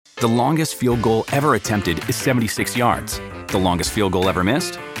The longest field goal ever attempted is 76 yards. The longest field goal ever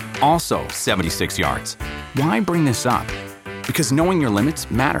missed? Also 76 yards. Why bring this up? Because knowing your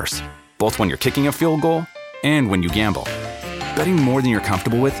limits matters, both when you're kicking a field goal and when you gamble. Betting more than you're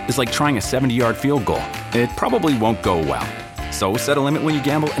comfortable with is like trying a 70-yard field goal. It probably won't go well. So set a limit when you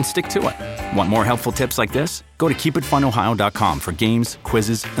gamble and stick to it. Want more helpful tips like this? Go to keepitfunohio.com for games,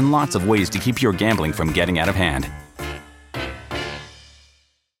 quizzes, and lots of ways to keep your gambling from getting out of hand.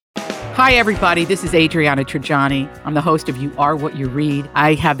 Hi, everybody. This is Adriana Trajani. I'm the host of You Are What You Read.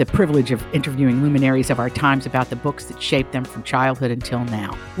 I have the privilege of interviewing luminaries of our times about the books that shaped them from childhood until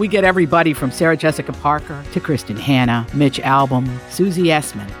now. We get everybody from Sarah Jessica Parker to Kristen Hanna, Mitch Albom, Susie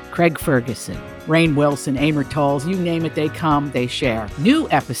Essman, Craig Ferguson, Rainn Wilson, Amor Tolls, you name it, they come, they share. New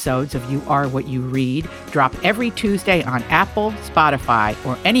episodes of You Are What You Read drop every Tuesday on Apple, Spotify,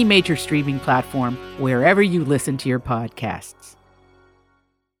 or any major streaming platform wherever you listen to your podcasts.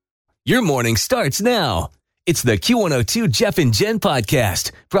 Your morning starts now. It's the Q102 Jeff and Jenn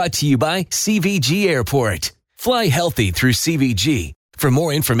podcast, brought to you by CVG Airport. Fly healthy through CVG. For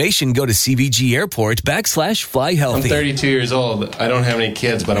more information, go to CVG Airport /fly healthy. I'm 32 years old. I don't have any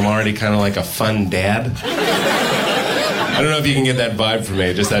kids, but I'm already kind of like a fun dad. I don't know if you can get that vibe from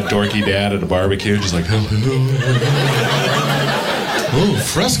me. Just that dorky dad at a barbecue, just like, oh,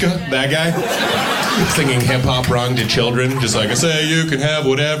 Fresca. That guy. Singing hip-hop wrong to children, just like I say, you can have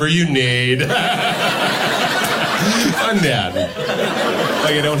whatever you need. Fun dad.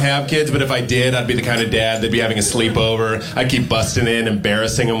 Like, I don't have kids, but if I did, I'd be the kind of dad that'd be having a sleepover. I'd keep busting in,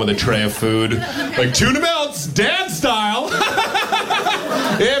 embarrassing them with a tray of food. Like, tuna melts, dad style.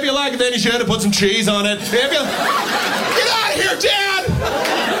 If you like it, then you should have put some cheese on it. If you... Get out of here, Dad!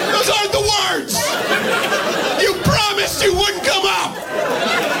 Those aren't the words! You promised you wouldn't come up!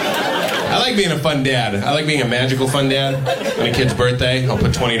 I like being a fun dad. I like being a magical fun dad. On a kid's birthday, I'll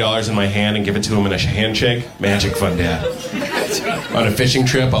put $20 in my hand and give it to him in a handshake. Magic fun dad. On a fishing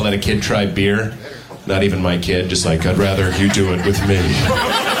trip, I'll let a kid try beer. Not even my kid, just like, I'd rather you do it with me.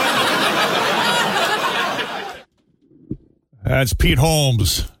 That's Pete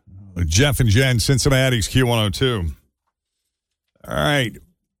Holmes. Jeff and Jenn, Cincinnati's Q102. All right.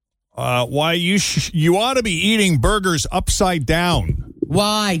 Why you ought to be eating burgers upside down.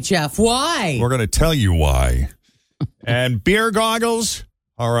 Why, Jeff? Why? We're going to tell you why. And beer goggles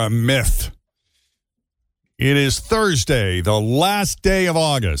are a myth. It is Thursday, the last day of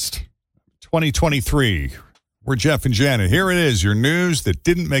August, 2023. We're Jeff and Jenn, and here it is, your news that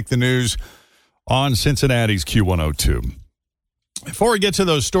didn't make the news on Cincinnati's Q102. Before we get to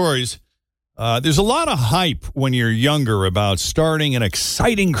those stories, there's a lot of hype when you're younger about starting an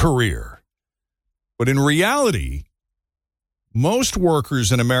exciting career. But in reality, most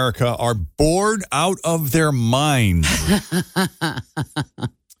workers in America are bored out of their minds.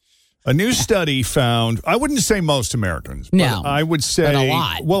 A new study found, I wouldn't say most Americans, but no, I would say, but a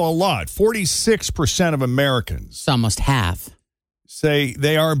lot. Well, a lot. 46% of Americans. It's almost half. Say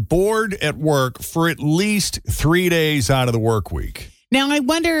they are bored at work for at least 3 days out of the work week. Now, I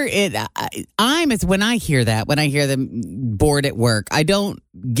wonder, when I hear them bored at work, I don't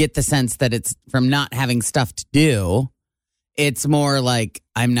get the sense that it's from not having stuff to do. It's more like,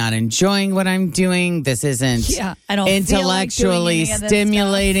 I'm not enjoying what I'm doing. This isn't I don't intellectually feel like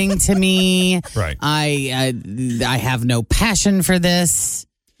stimulating to me. Right. I have no passion for this.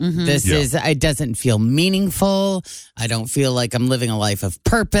 Mm-hmm. It doesn't feel meaningful. I don't feel like I'm living a life of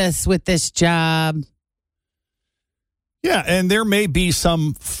purpose with this job. Yeah, and there may be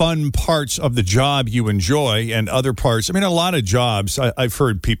some fun parts of the job you enjoy and other parts. I mean, a lot of jobs, I've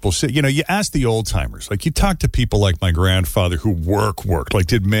heard people say, you ask the old timers, like you talk to people like my grandfather who worked, like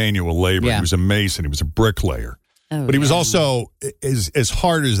did manual labor. Yeah. He was a mason. He was a bricklayer. But he was also, as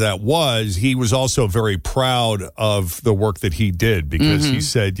hard as that was, he was also very proud of the work that he did because he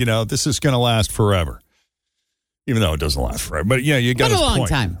said, this is going to last forever. Even though it doesn't last forever. But yeah, you got his point. A long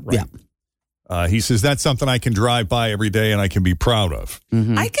time. Right? Yeah. He says that's something I can drive by every day and I can be proud of.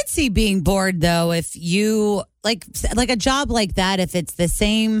 Mm-hmm. I could see being bored, though, if you, like a job like that, if it's the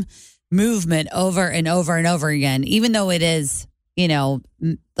same movement over and over and over again, even though it is,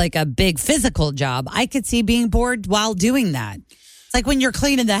 like a big physical job, I could see being bored while doing that. It's like when you're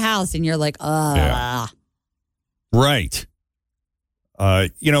cleaning the house and you're like, Yeah. Right.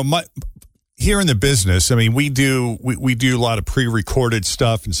 Here in the business, I mean, we do a lot of pre-recorded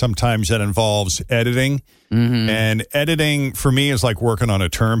stuff, and sometimes that involves editing. Mm-hmm. And editing for me is like working on a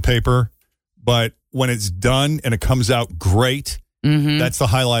term paper. But when it's done and it comes out great, that's the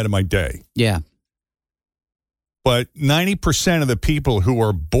highlight of my day. Yeah. But 90% of the people who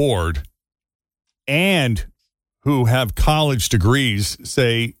are bored and who have college degrees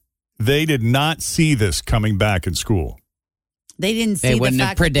say they did not see this coming back in school. They didn't see They the wouldn't fact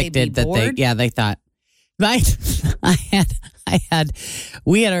have predicted that they'd be bored? they thought.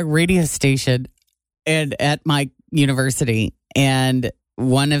 We had a radio station at my university, and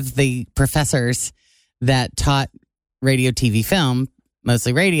one of the professors that taught radio, TV, film,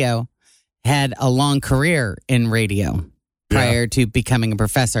 mostly radio, had a long career in radio prior to becoming a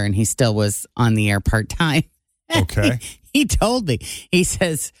professor, and he still was on the air part-time. Okay. He told me, he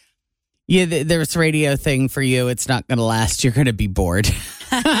says, yeah, there's a radio thing for you. It's not going to last. You're going to be bored. He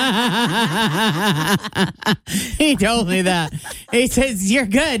told me that. He says, you're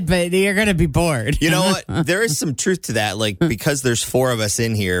good, but you're going to be bored. You know what? There is some truth to that. Like, because there's 4 of us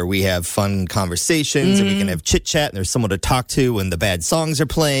in here, we have fun conversations and we can have chit chat and there's someone to talk to when the bad songs are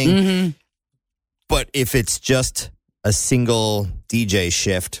playing. Mm-hmm. But if it's just a single DJ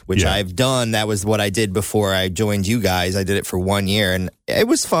shift, which I've done, that was what I did before I joined you guys. I did it for 1 year and it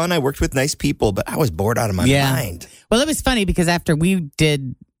was fun. I worked with nice people, but I was bored out of my mind. Well, it was funny because after we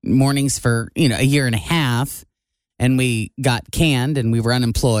did mornings for, a year and a half and we got canned and we were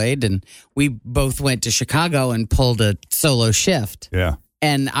unemployed and we both went to Chicago and pulled a solo shift. Yeah.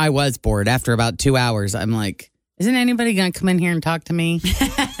 And I was bored after about 2 hours. I'm like, isn't anybody going to come in here and talk to me?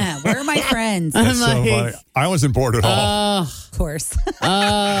 Where are my friends? That's so funny. I wasn't bored at all. Of course.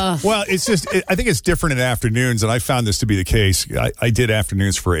 Well, it's just, I think it's different in afternoons, and I found this to be the case. I did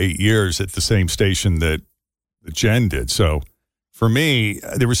afternoons for 8 years at the same station that Jenn did. So for me,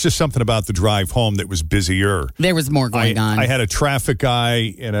 there was just something about the drive home that was busier. There was more going on. I had a traffic guy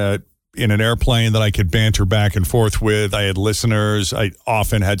in an airplane that I could banter back and forth with. I had listeners. I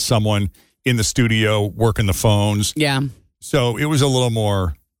often had someone in the studio working the phones. Yeah. So it was a little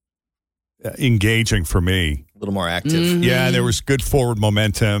more engaging for me. A little more active. Mm-hmm. Yeah, there was good forward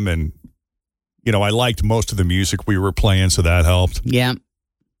momentum, and I liked most of the music we were playing, so that helped. Yeah.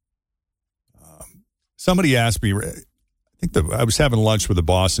 Somebody asked me, I think I was having lunch with the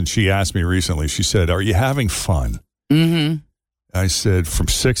boss, and she asked me recently, she said, "Are you having fun?" Mm-hmm. I said, "From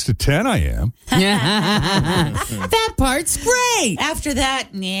 6 to 10, I am." That part's great. After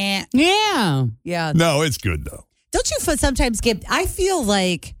that, nah. Yeah. Yeah. No, it's good, though. Don't you sometimes I feel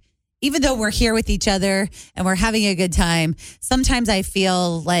like even though we're here with each other and we're having a good time, sometimes I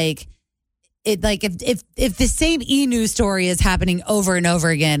feel like if the same e-news story is happening over and over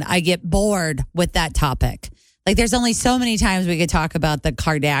again, I get bored with that topic. Like there's only so many times we could talk about the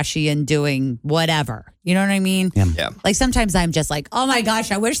Kardashian doing whatever. You know what I mean? Yeah. Like sometimes I'm just like, oh my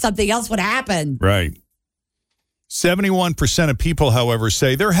gosh, I wish something else would happen. Right. 71% of people, however,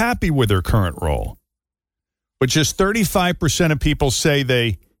 say they're happy with their current role. But just 35% of people say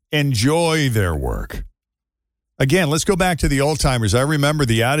they enjoy their work. Again, let's go back to the old timers. I remember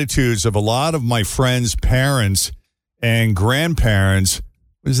the attitudes of a lot of my friends' parents and grandparents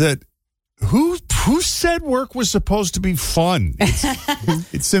was that who said work was supposed to be fun?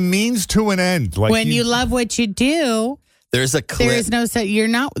 It's a means to an end. Like when you love what you do, there's a clip. there is no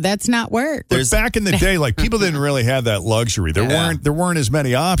that's not work. But back in the day, like people didn't really have that luxury. There weren't as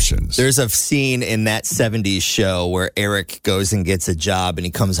many options. There's a scene in that 70s show where Eric goes and gets a job and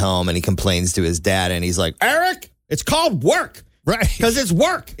he comes home and he complains to his dad and he's like, "Eric, it's called work." Right. Because it's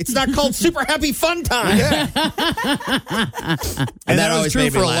work. It's not called super happy fun time. Yeah. and that was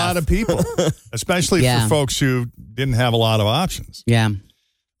true for a lot of people, especially for folks who didn't have a lot of options. Yeah.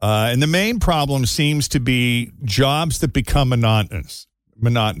 And the main problem seems to be jobs that become monotonous.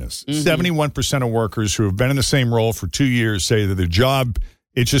 Mm-hmm. 71% of workers who have been in the same role for 2 years say that their job,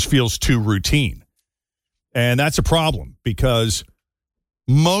 it just feels too routine. And that's a problem because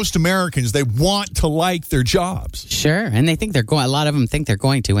most Americans, they want to like their jobs. Sure. And they think a lot of them think they're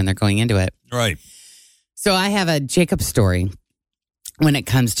going to when they're going into it. Right. So I have a Jakob story when it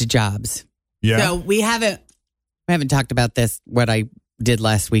comes to jobs. Yeah. So we haven't talked about this, what I did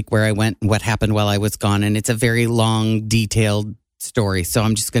last week, where I went, what happened while I was gone. And it's a very long, detailed story. So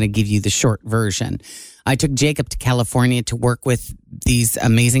I'm just going to give you the short version. I took Jakob to California to work with these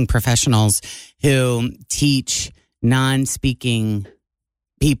amazing professionals who teach non-speaking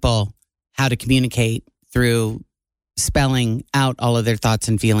people how to communicate through spelling out all of their thoughts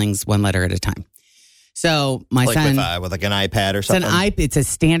and feelings one letter at a time. So my son with like an iPad or something. It's a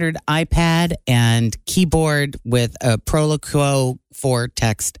standard iPad and keyboard with a Proloquo for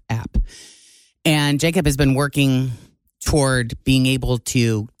text app. And Jakob has been working toward being able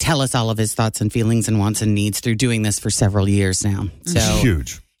to tell us all of his thoughts and feelings and wants and needs through doing this for several years now. So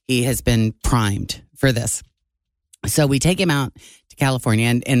huge. He has been primed for this. So we take him out to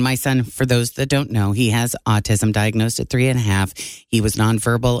California. And my son, for those that don't know, he has autism, diagnosed at 3.5. He was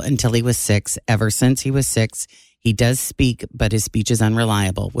nonverbal until he was 6. Ever since he was 6, He does speak, but his speech is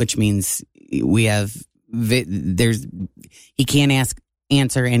unreliable, which means he can't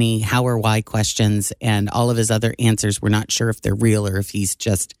answer any how or why questions, and all of his other answers, we're not sure if they're real or if he's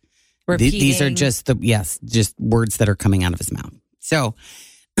just Repeating. These are just just words that are coming out of his mouth. So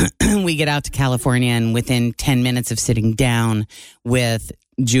we get out to California, and within 10 minutes of sitting down with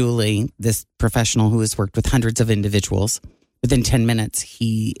Julie, this professional who has worked with hundreds of individuals, within 10 minutes,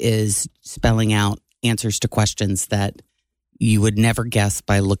 he is spelling out answers to questions that you would never guess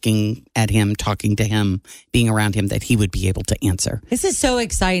by looking at him, talking to him, being around him, that he would be able to answer. This is so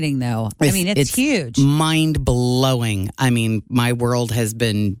exciting, though. It's huge. Mind blowing. I mean, my world has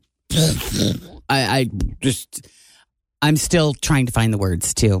been, I'm still trying to find the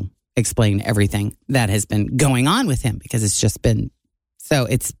words to explain everything that has been going on with him, because it's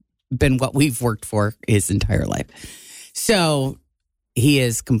been what we've worked for his entire life. So he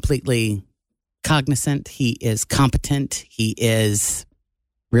is completely cognizant. He is competent. He is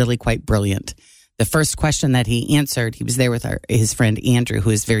really quite brilliant. The first question that he answered, he was there with his friend Andrew, who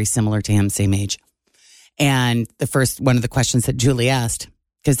is very similar to him, same age. And one of the questions that Julie asked,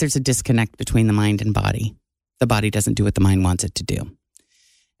 because there's a disconnect between the mind and body. The body doesn't do what the mind wants it to do.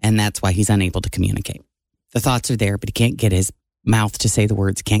 And that's why he's unable to communicate. The thoughts are there, but he can't get his mouth to say the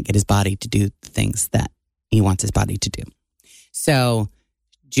words, can't get his body to do the things that he wants his body to do. So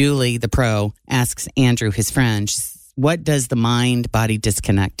Julie, the pro, asks Andrew, his friend, what does the mind-body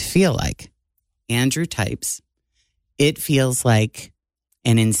disconnect feel like? Andrew types, it feels like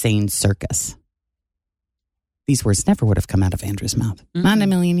an insane circus. These words never would have come out of Andrew's mouth. Mm-hmm. Not in a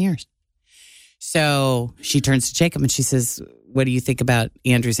million years. So she turns to Jacob and she says, what do you think about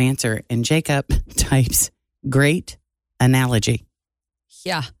Andrew's answer? And Jacob types, great analogy.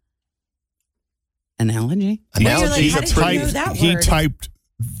 Yeah. Analogy? Analogy. He typed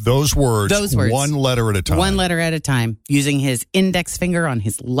those words one letter at a time. One letter at a time, using his index finger on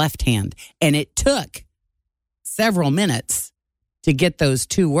his left hand. And it took several minutes to get those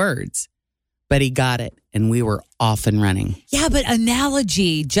two words, but he got it, and we were off and running. Yeah, but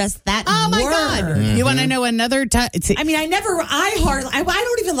analogy, just that Oh, my word. God. Mm-hmm. You want to know another time? I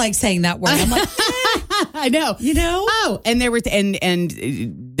don't even like saying that word. I'm like, I know. You know? Oh, and there was, and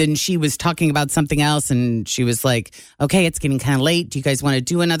then she was talking about something else, and she was like, okay, it's getting kind of late. Do you guys want to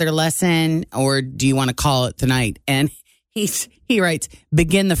do another lesson, or do you want to call it tonight? And he writes,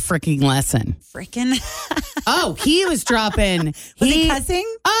 begin the freaking lesson. Freaking. Oh, he was dropping. Was he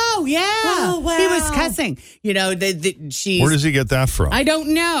cussing? Oh, yeah. Oh, wow. He was cussing. You know, where does he get that from? I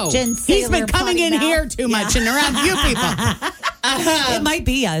don't know. Jen He's been Sailor coming in potty here mouth. too much and around you people. It might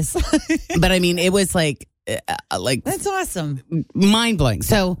be us. But I mean, it was like That's awesome. mind blowing.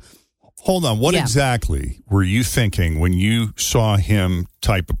 So hold on. What exactly were you thinking when you saw him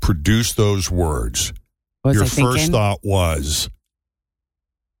produce those words? what was Your I thinking? first thought was,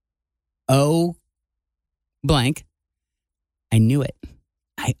 oh, blank. I knew it.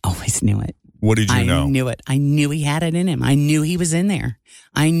 I always knew it. what did you know? I knew it. I knew he had it in him. I knew he was in there.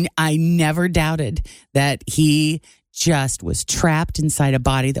 I never doubted that he just was trapped inside a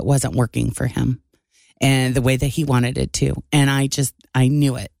body that wasn't working for him and the way that he wanted it to. And I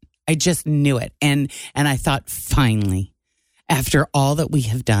knew it. I just knew it. And I thought, finally, after all that we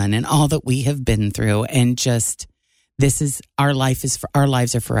have done and all that we have been through, and just our lives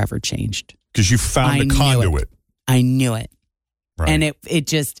are forever changed. Because you found the conduit. I knew it. Right. And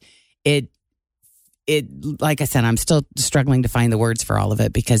it like I said, I'm still struggling to find the words for all of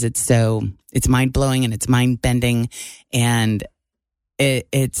it, because it's mind blowing and it's mind bending, and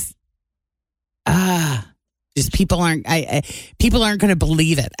it's just people aren't going to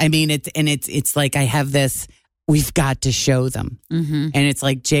believe it. I mean, it's like I have this. We've got to show them, and it's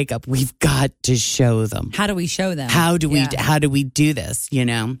like, Jacob, we've got to show them. How do we show them? How do we do this? You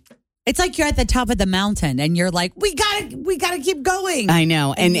know. It's like you're at the top of the mountain and you're like, we gotta keep going. I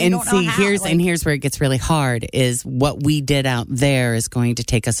know. And see, here's where it gets really hard, is what we did out there is going to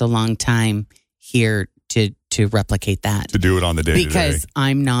take us a long time here to replicate that. To do it on the day-to-day. Because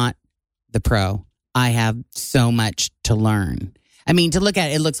I'm not the pro. I have so much to learn. I mean, to look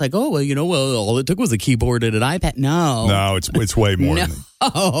at it, it looks like, oh, well, all it took was a keyboard and an iPad. No, it's way more than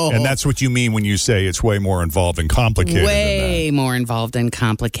that. And that's what you mean when you say it's way more involved and complicated. Way more involved and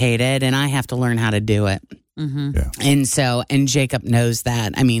complicated, and I have to learn how to do it. Mm-hmm. Yeah. And Jacob knows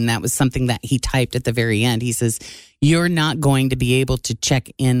that. I mean, that was something that he typed at the very end. He says, you're not going to be able to check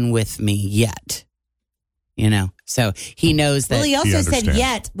in with me yet. So he knows that. Well, he also said understands.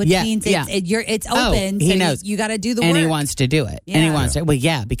 yet, which means it's open. He so knows. You got to do the work. And he wants to do it. Yeah. And he wants to. Well,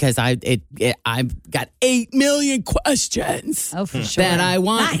 yeah, because I've got 8 million questions. Oh, for sure. That I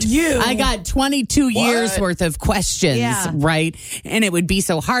want. Not you. I got 22 years worth of questions, right? And it would be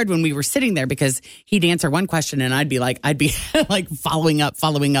so hard when we were sitting there because he'd answer one question and I'd be like following up,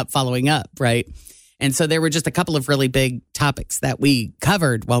 right? And so there were just a couple of really big topics that we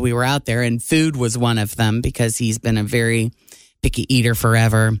covered while we were out there. And food was one of them because he's been a very picky eater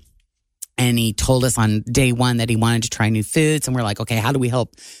forever. And he told us on day one that he wanted to try new foods. And we're like, okay, how do we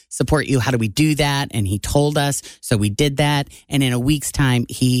help support you? How do we do that? And he told us. So we did that. And in a week's time,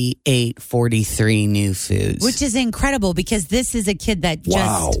 he ate 43 new foods. Which is incredible because this is a kid that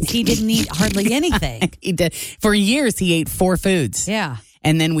he didn't eat hardly anything. He did. For years, he ate 4 foods. Yeah.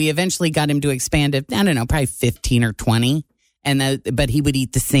 And then we eventually got him to expand it, I don't know, probably 15 or 20. But he would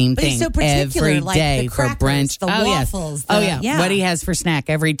eat the same But thing he's so particular, every like day the for crackers, brunch. the waffles. Yeah. What he has for snack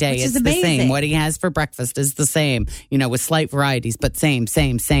every day Which is is the same. amazing. What he has for breakfast is the same, with slight varieties, but same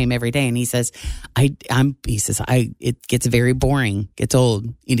every day. And he says, it gets very boring, gets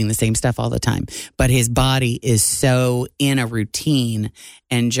old eating the same stuff all the time. But his body is so in a routine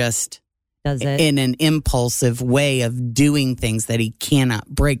and just does it in an impulsive way of doing things that he cannot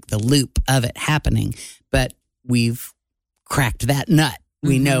break the loop of it happening. But we've cracked that nut.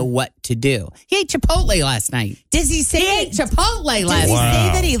 We know what to do. He ate Chipotle last night. Does he say He ate Chipotle last Does he night.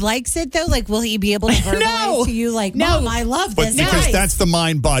 say that he likes it though? Like, will he be able to verbalize to you like, Mom, I love But this? because that's the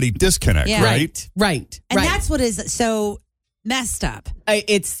mind-body disconnect, Yeah. right? Right. And that's what is so messed up.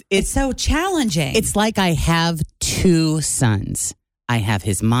 It's so challenging. It's like I have 2 sons. I have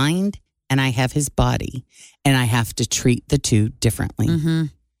his mind and I have his body, and I have to treat the 2 differently. Mm-hmm.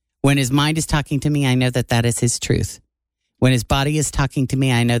 When his mind is talking to me, I know that is his truth. When his body is talking to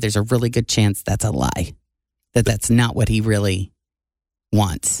me, I know there's a really good chance that's a lie, that's not what he really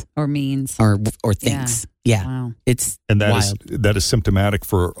wants or means or thinks. Yeah. Wow. It's and wild. that is symptomatic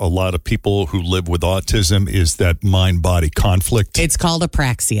for a lot of people who live with autism is that mind-body conflict. It's called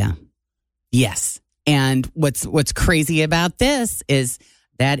apraxia. Yes. And what's crazy about this is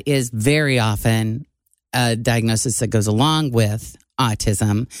that is very often a diagnosis that goes along with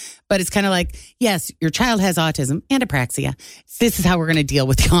autism. But it's kind of like, yes, your child has autism and apraxia. This is how we're going to deal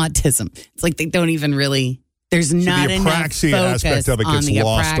with the autism. It's like they don't even really, there's not the enough apraxia focus aspect of it on gets the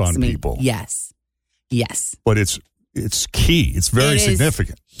lost on apraxia. people. Yes. But it's key. It's very It is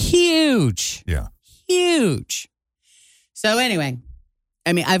significant. Huge. Yeah. Huge. So anyway,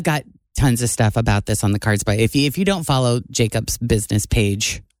 I mean, I've got tons of stuff about this on the Cards by. If you don't follow Jacob's business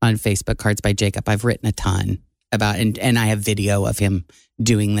page on Facebook, Cards by Jacob, I've written a ton about, and I have video of him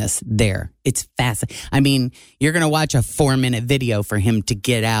doing this there. It's fascinating. I mean, you're going to watch a 4-minute video for him to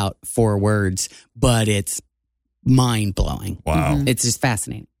get out 4 words, but it's mind blowing. Wow. Mm-hmm. It's just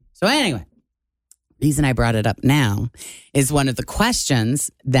fascinating. So anyway, reason I brought it up now is one of the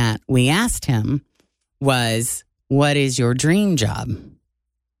questions that we asked him was, what is your dream job?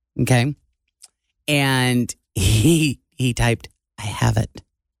 Okay. And he typed, I have it.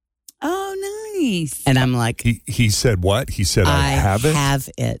 Oh, nice. And I'm like, He said what? He said, I have it? have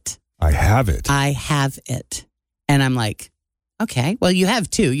it. I have it. I have it. And I'm like, okay, well, you have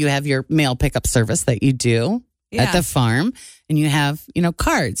 2. You have your mail pickup service that you do at the farm, and you have,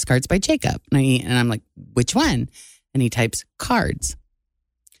 Cards by Jacob. And I'm like, which one? And he types cards.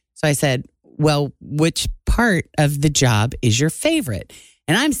 So I said, well, which part of the job is your favorite?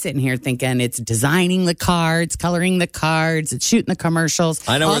 And I'm sitting here thinking it's designing the cards, coloring the cards, it's shooting the commercials.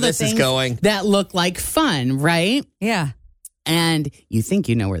 I know all where the this is things going. That look like fun, right? Yeah. And you think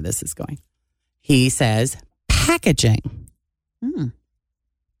you know where this is going. He says packaging.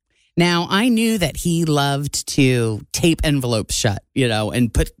 Now, I knew that he loved to tape envelopes shut,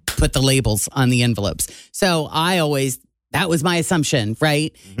 and put the labels on the envelopes. So that was my assumption,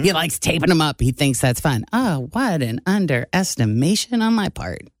 right? Mm-hmm. He likes taping them up. He thinks that's fun. Oh, what an underestimation on my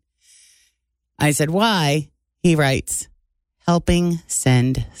part. I said, why? He writes, helping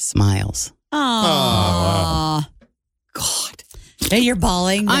send smiles. Oh, wow. God. And you're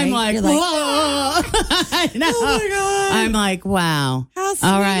bawling. Right? I'm like, you're whoa. I know. Oh my God. I'm like, wow. How sweet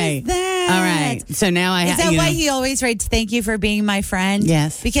All right. is that? All right. So now I Is that why he always writes, thank you for being my friend?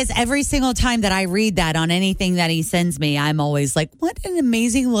 Yes. Because every single time that I read that on anything that he sends me, I'm always like, what an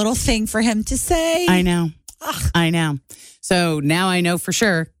amazing little thing for him to say. I know. I know. So now I know for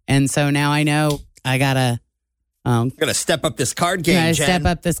sure. And so now I know I got to step up this card game, Jen. step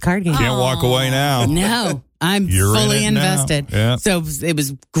up this card game. Can't walk away now. No, I'm You're fully in it now. invested. Yeah. So it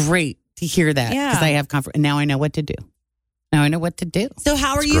was great to hear that because I have comfort. Now I know what to do. So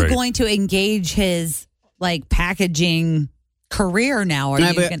how are you great. going to engage his like packaging career now?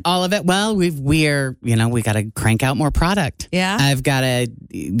 All of it. Well, we got to crank out more product. Yeah. I've got to,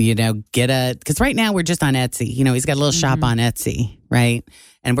 because right now we're just on Etsy. He's got a little shop on Etsy, right?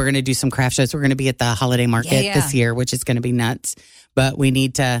 And we're going to do some craft shows. We're going to be at the holiday market this year, which is going to be nuts. But we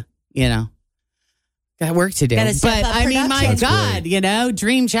need to, got work to do. But I mean, my God,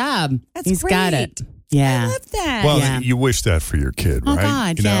 dream job. He's got it. Yeah. I love that. Well, you wish that for your kid, right?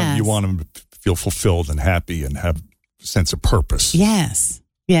 God, yes. You want him to feel fulfilled and happy and have a sense of purpose. Yes.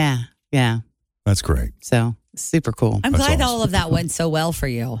 Yeah. Yeah. That's great. So super cool. I'm That's glad awesome. all of that went so well for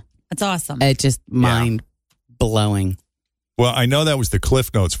you. That's awesome. It's just mind blowing. Well, I know that was the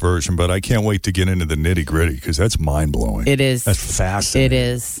Cliff Notes version, but I can't wait to get into the nitty gritty because that's mind blowing. It is. That's fascinating. It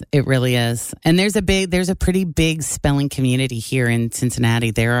is. It really is. And there's a pretty big spelling community here in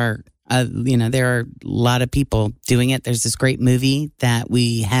Cincinnati. There are a lot of people doing it. There's this great movie that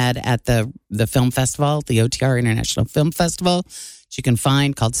we had at the film festival, the OTR International Film Festival, that you can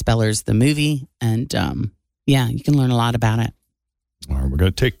find called Spellers the Movie. And you can learn a lot about it. All right, we're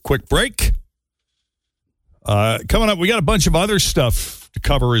going to take a quick break. Coming up, we got a bunch of other stuff to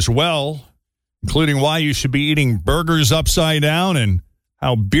cover as well, including why you should be eating burgers upside down and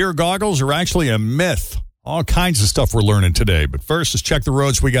how beer goggles are actually a myth. All kinds of stuff we're learning today. But first, let's check the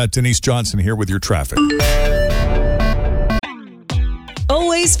roads. We got Denise Johnson here with your traffic.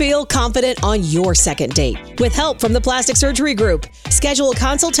 Always feel confident on your second date with help from the Plastic Surgery Group. Schedule a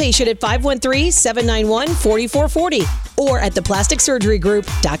consultation at 513-791-4440 or at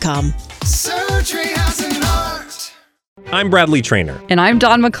theplasticsurgerygroup.com. Surgery has an art. I'm Bradley Trainer. And I'm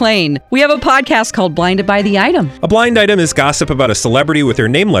Don McClain. We have a podcast called Blinded by the Item. A blind item is gossip about a celebrity with their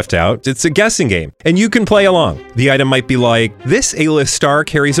name left out. It's a guessing game, and you can play along. The item might be like, this A-list star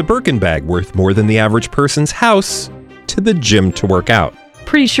carries a Birkin bag worth more than the average person's house to the gym to work out.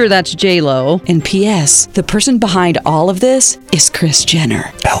 Pretty sure that's J-Lo. And P.S. the person behind all of this is Kris Jenner,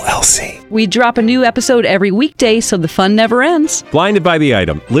 LLC. We drop a new episode every weekday so the fun never ends. Blinded by the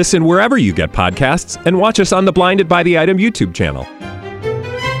Item. Listen wherever you get podcasts and watch us on the Blinded by the Item YouTube channel.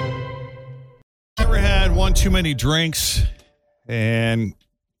 Ever had one too many drinks and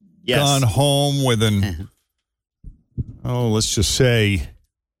gone home with let's just say,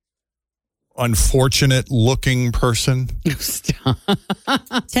 unfortunate looking person? Stop.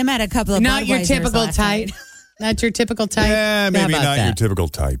 Tim had a couple of not your Budweisers typical last type. night. Not your typical type. Yeah, maybe not your typical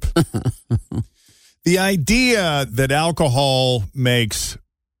type. The idea that alcohol makes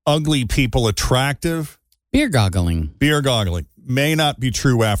ugly people attractive, beer goggling, may not be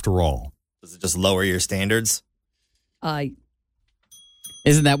true after all. Does it just lower your standards?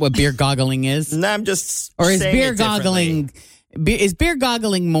 Isn't that what beer goggling is? No, I'm just or is saying beer it goggling? Is beer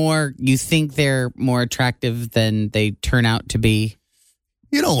goggling more? You think they're more attractive than they turn out to be?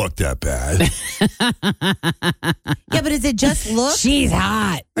 You don't look that bad. Yeah, but is it just look? She's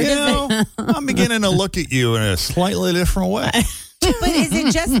hot. I'm beginning to look at you in a slightly different way. But is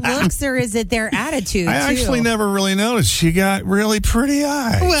it just looks or is it their attitude? I actually never really noticed. She got really pretty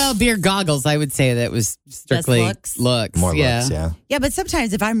eyes. Well, beer goggles, I would say that was strictly looks. More looks, yeah. Yeah, but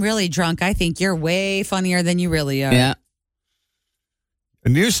sometimes if I'm really drunk, I think you're way funnier than you really are. Yeah. A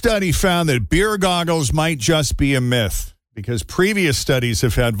new study found that beer goggles might just be a myth because previous studies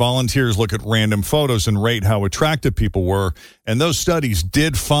have had volunteers look at random photos and rate how attractive people were. And those studies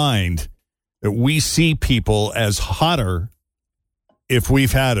did find that we see people as hotter if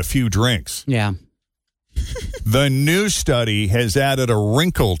we've had a few drinks. Yeah. The new study has added a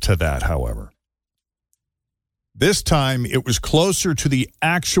wrinkle to that, however. This time, it was closer to the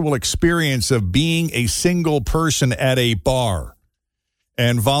actual experience of being a single person at a bar.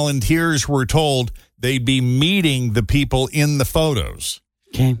 And volunteers were told they'd be meeting the people in the photos.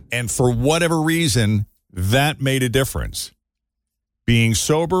 Okay. And for whatever reason, that made a difference. Being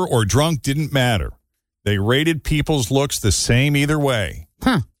sober or drunk didn't matter. They rated people's looks the same either way.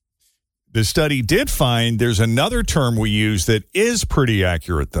 Huh. The study did find there's another term we use that is pretty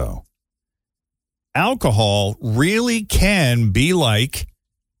accurate, though. Alcohol really can be like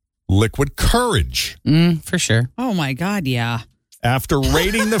liquid courage. For sure. Oh, my God, yeah. After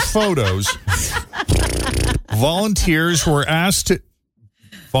rating the photos, volunteers were asked to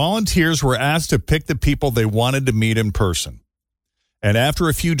pick the people they wanted to meet in person. And after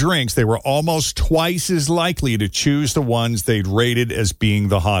a few drinks, they were almost twice as likely to choose the ones they'd rated as being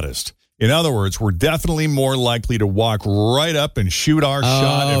the hottest. In other words, we're definitely more likely to walk right up and shoot our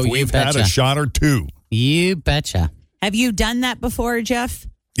shot if we've had a shot or two. You betcha. Have you done that before, Jeff?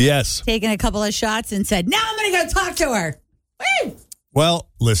 Yes. Taken a couple of shots and said, now I'm going to go talk to her. Woo! Well,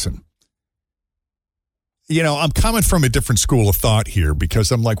 listen. I'm coming from a different school of thought here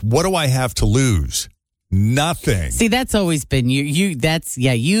because I'm like, what do I have to lose? Nothing. See, that's always been you.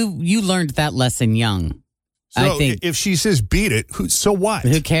 You learned that lesson young. So I think if she says beat it, so what?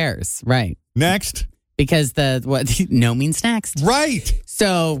 Who cares? Right. Next. Because no means next. Right.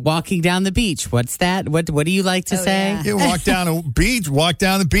 So walking down the beach, what's that? What do you like to say? You walk down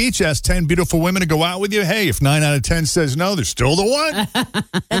the beach, ask 10 beautiful women to go out with you. Hey, if 9 out of 10 says no, there's still the one.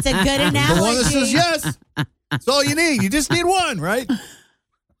 That's a good analogy. The one that says yes. That's all you need. You just need one, right?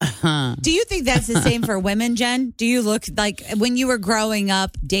 Do you think that's the same for women, Jen? Do you look like when you were growing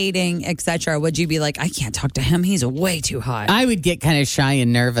up, dating, etc., would you be like, I can't talk to him. He's way too hot. I would get kind of shy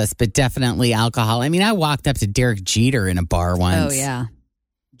and nervous, but definitely alcohol. I mean, I walked up to Derek Jeter in a bar once. Oh, yeah.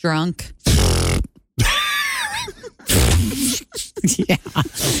 Drunk. Yeah.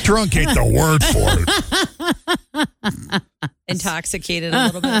 Drunk ain't the word for it. Intoxicated a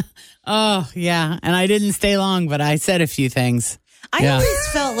little bit. Oh, yeah. And I didn't stay long, but I said a few things. I always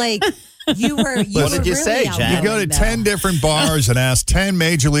felt like you were. What did you say, Jen? You go to 10 different bars and ask 10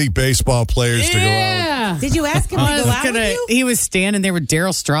 Major League Baseball players to go out. Did you ask him to go out with you? He was standing there with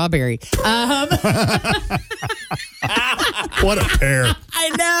Daryl Strawberry. What a pair. I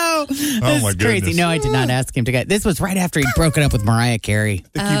know. Oh, my crazy. goodness. No, I did not ask him to go. This was right after he'd broken up with Mariah Carey.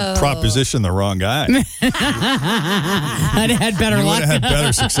 I think you propositioned the wrong guy. I'd had better You luck. would have had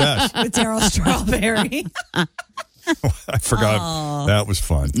better success. With Daryl Strawberry. I forgot. That was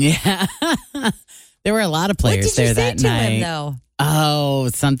fun. Yeah. There were a lot of players What did you there say that to night. him, though? Oh,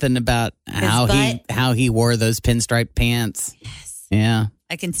 something about how butt? he wore those pinstripe pants. Yes. Yeah.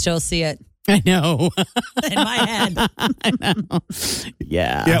 I can still see it I know. in my head. I know.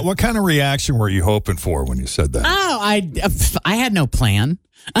 Yeah. Yeah, what kind of reaction were you hoping for when you said that? Oh, I had no plan.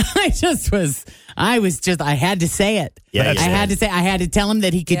 I had to say it. Yeah, I had to tell him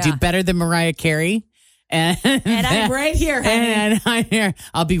that he could do Yeah. better than Mariah Carey. And I'm right here, honey. And I'm here.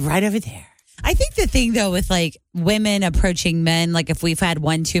 I'll be right over there. I think the thing, though, with like women approaching men, like if we've had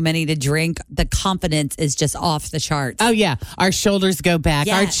one too many to drink, the confidence is just off the charts. Oh, yeah. Our shoulders go back.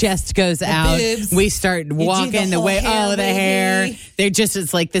 Yes. Our chest goes out. boobs. We start do walking the the whole way. hair The hair. wavy.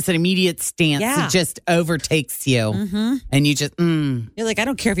 It's like this immediate stance. Yeah. It just overtakes you. Mm-hmm. And you just, You're like, I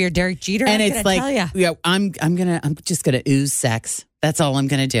don't care if you're Derek Jeter. And I'm it's gonna like, tell ya. yeah, I'm just going to ooze sex. That's all I'm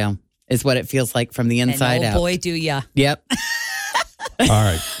going to do, is what it feels like from the inside and out. boy, do ya. Yep. All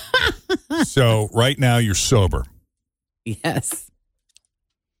right. So right now you're sober. Yes.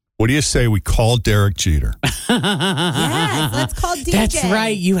 What do you say we call Derek Jeter Yes, let's call DJ. That's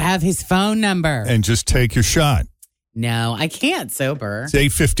right. You have his phone number. and just take your shot? No, I can't sober. It's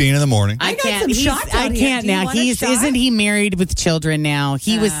 8:15 in the morning. I got can't. some He's- shots I out here. can't Do you now. want a shot? Isn't he married with children now?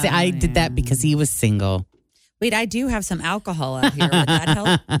 He was. Oh, I did that because he was single. Wait, I do have some alcohol out here. Would that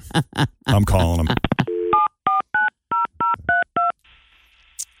help? I'm calling him.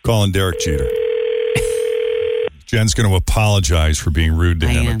 Calling Derek Jeter. Jen's going to apologize for being rude to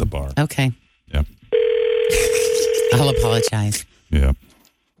I him am. at the bar. Okay. Yep. I'll apologize. Yep.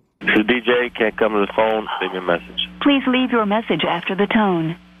 This is DJ. Can't come to the phone. Leave me a message. Please leave your message after the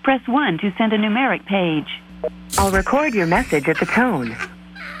tone. Press 1 to send a numeric page. I'll record your message at the tone.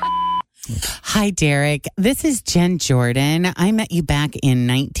 Hi, Derek. This is Jenn Jordan. I met you back in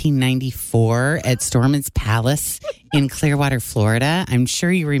 1994 at Storman's Palace in Clearwater, Florida. I'm sure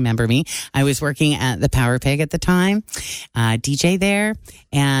you remember me. I was working at the Power Pig at the time, DJ there,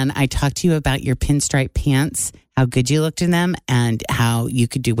 and I talked to you about your pinstripe pants, how good you looked in them, and how you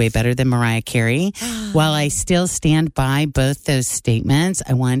could do way better than Mariah Carey. While I still stand by both those statements,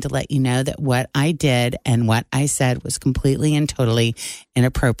 I wanted to let you know that what I did and what I said was completely and totally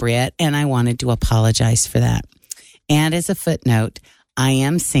inappropriate, and I wanted to apologize for that. And as a footnote, I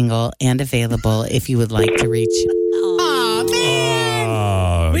am single and available if you would like to reach. Oh, man.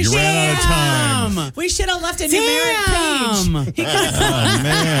 Oh, you ran out of time. We should have left a numeric page. Oh,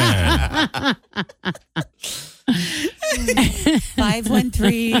 man.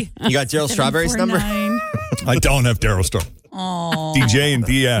 513. You got Daryl Strawberry's number? I don't have Daryl Star. Oh. DJ and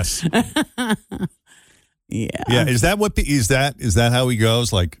DS. Yeah. Yeah. Is that how he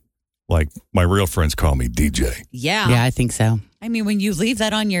goes? Like my real friends call me DJ. Yeah. Yeah, I think so. I mean, when you leave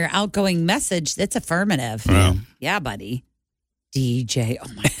that on your outgoing message, that's affirmative. Yeah. Yeah, buddy. DJ. Oh,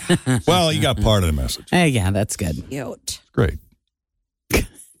 my God. Well, you got part of the message. Hey, yeah, that's good. Cute. Great.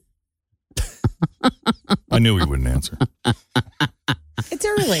 I knew he wouldn't answer. It's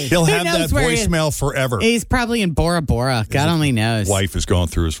early. He'll Who have that knows where he is? voicemail forever. He's probably in Bora Bora. God only knows. Wife is going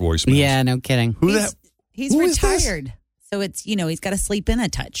through his voicemail. Yeah, no kidding. He's Who is this? retired. So it's, he's got to sleep in a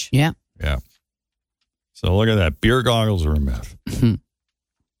touch. Yeah. Yeah. So look at that. Beer goggles are a myth.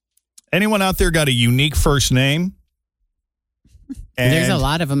 Anyone out there got a unique first name? And there's a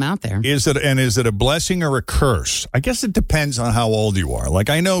lot of them out there. Is it a blessing or a curse? I guess it depends on how old you are. Like,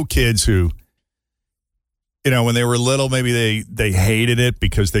 I know kids who, when they were little, maybe they hated it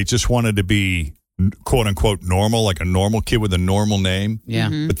because they just wanted to be, quote unquote, normal, like a normal kid with a normal name. Yeah.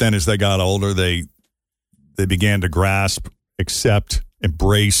 Mm-hmm. But then as they got older, they began to grasp, accept,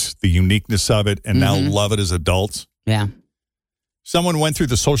 embrace the uniqueness of it, and now love it as adults. Yeah. Someone went through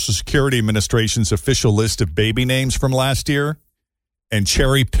the Social Security Administration's official list of baby names from last year and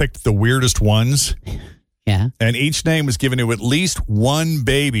cherry-picked the weirdest ones. Yeah. And each name was given to at least one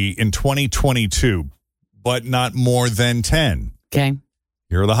baby in 2022, but not more than 10. Okay.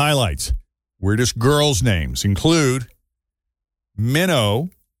 Here are the highlights. Weirdest girls' names include Minnow.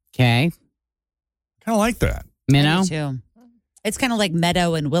 Okay. Kind of like that. Minnow? Me too. It's kind of like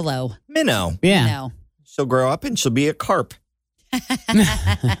Meadow and Willow. Minnow. Yeah. Minnow. She'll grow up and she'll be a carp.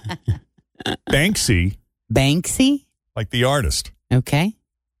 Banksy, Banksy? like the artist. Okay.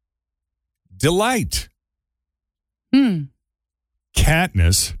 Delight.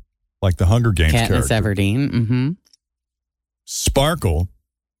 Katniss, like the Hunger Games Katniss character. Everdeen. Mm-hmm. Sparkle,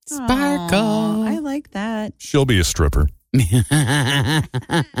 Sparkle. Aw, I like that. she'll be a stripper. I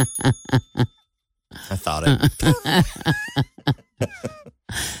thought it.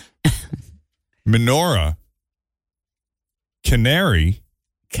 Menorah, Canary,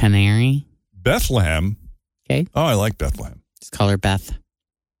 Canary. Bethlehem. Okay. Oh, I like Bethlehem. Just call her Beth.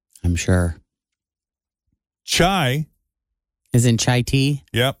 I'm sure. Chai. Is in chai tea?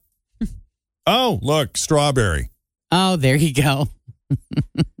 Yep. Oh, look, strawberry. Oh, there you go.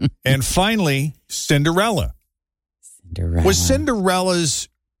 And finally, Cinderella. Cinderella. Was Cinderella's,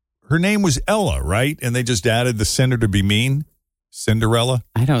 her name was Ella, right? And they just added the cinder to be mean? Cinderella?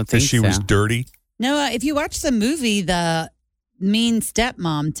 I don't think Because she so. was dirty? No, if you watch the movie, the mean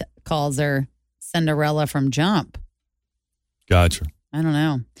stepmom calls her Cinderella from Jump. Gotcha. I don't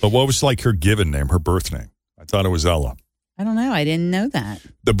know. But what was like her given name, her birth name? I thought it was Ella. I don't know. I didn't know that.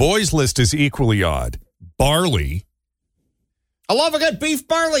 The boys' list is equally odd. Barley. I love a good beef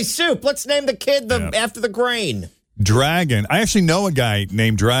barley soup. Let's name the kid after the grain. Dragon. I actually know a guy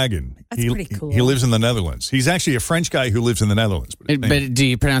named Dragon. That's pretty cool. He lives in the Netherlands. He's actually a French guy who lives in the Netherlands. But, But do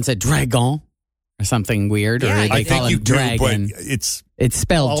you pronounce it dragon or something weird? Yeah, or they I call think you him do, dragon? but it's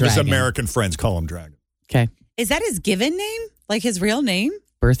spelled all dragon. his American friends call him Dragon. Okay. Is that his given name? Like his real name?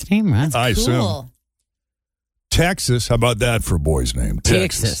 Birth name, right? I assume. Cool. Texas. How about that for a boy's name?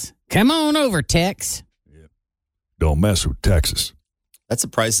 Texas. Come on over, Tex. Don't mess with Texas. That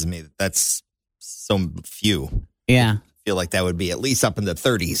surprises me that that's so few. Yeah. I feel like that would be at least up in the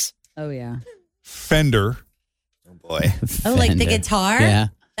 30s. Oh, yeah. Fender. Oh, boy. Oh, like the Fender. guitar? Yeah.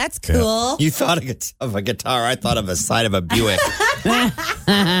 That's cool. You thought of a guitar. I thought of a side of a Buick.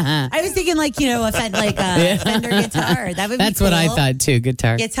 I was thinking like, a Fender guitar. That would be That's cool. what I thought too.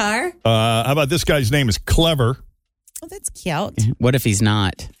 Guitar. Guitar? How about this guy's name is Clever? Oh, that's cute. What if he's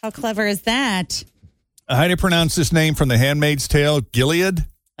not? How clever is that? How do you pronounce this name from The Handmaid's Tale? Gilead?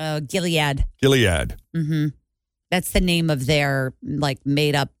 Oh, Gilead. Gilead. Mm-hmm. That's the name of their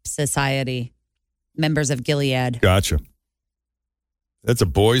made up society. Members of Gilead. Gotcha. That's a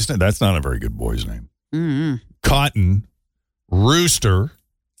boy's name. That's not a very good boy's name. Mm-hmm. Cotton. Rooster.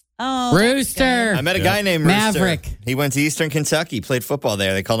 Oh, Rooster. I met a guy named Rooster. Maverick. He went to Eastern Kentucky, played football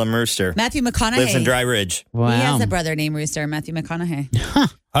there. They called him Rooster. Matthew McConaughey. Lives in Dry Ridge. Wow. He has a brother named Rooster, Matthew McConaughey.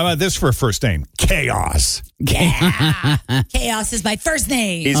 How about this for a first name? Chaos. Yeah. Chaos is my first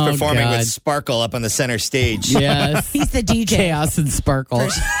name. He's performing God. with Sparkle up on the center stage. Yes. He's the DJ. Chaos and Sparkle.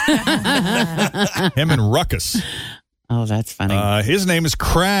 Him and Ruckus. Oh, that's funny. His name is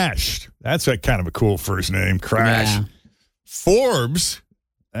Crash. That's a kind of a cool first name. Crash. Yeah. Forbes.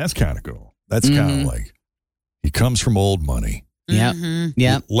 That's kind of cool. That's kind of like, he comes from old money. Yep. Mm-hmm.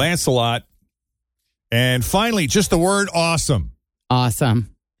 Yep. Lancelot. And finally, just the word awesome.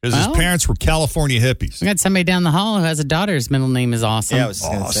 Awesome. Because his parents were California hippies. We got somebody down the hall who has a daughter. His middle name is Awesome. Yeah, I was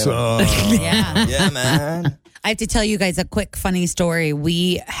just gonna say that. Awesome. Yeah. Yeah, man. I have to tell you guys a quick funny story.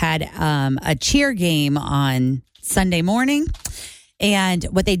 We had a cheer game on Sunday morning. And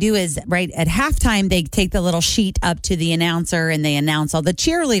what they do is right at halftime, they take the little sheet up to the announcer and they announce all the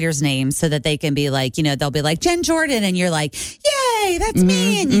cheerleaders' names so that they can be like, they'll be like Jenn Jordan. And you're like, yay, that's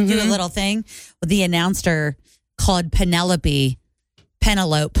me. And you do a little thing. Well, the announcer called Penelope.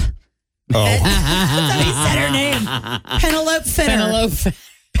 Oh. That's how he said her name. Penelope Finner.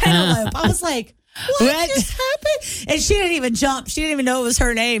 Penelope. I was like, what just happened? And she didn't even jump. She didn't even know it was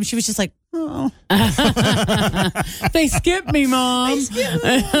her name. She was just like, oh. They skipped me, Mom.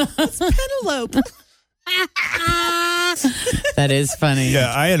 It's Penelope. That is funny.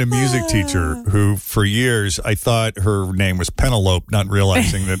 Yeah, I had a music teacher who, for years, I thought her name was Penelope, not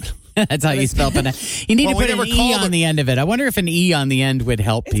realizing that. That's how you spell Penelope. You need to put an E on the end of it. I wonder if an E on the end would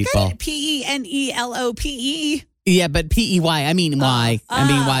help people. Penelope. Yeah, but P-E-Y. I mean Y. I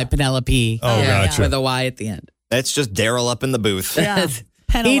mean Y, Penelope. Oh, gotcha. With a Y at the end. That's just Daryl up in the booth. Yeah.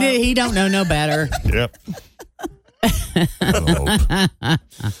 He don't know no better. Yep.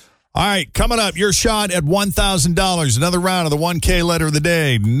 All right, coming up, your shot at $1,000. Another round of the 1K letter of the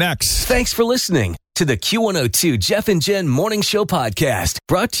day. Next. Thanks for listening to the Q102 Jeff and Jen Morning Show podcast,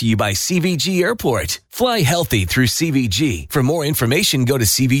 brought to you by CVG Airport. Fly healthy through CVG. For more information, go to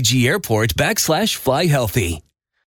CVG Airport /fly healthy.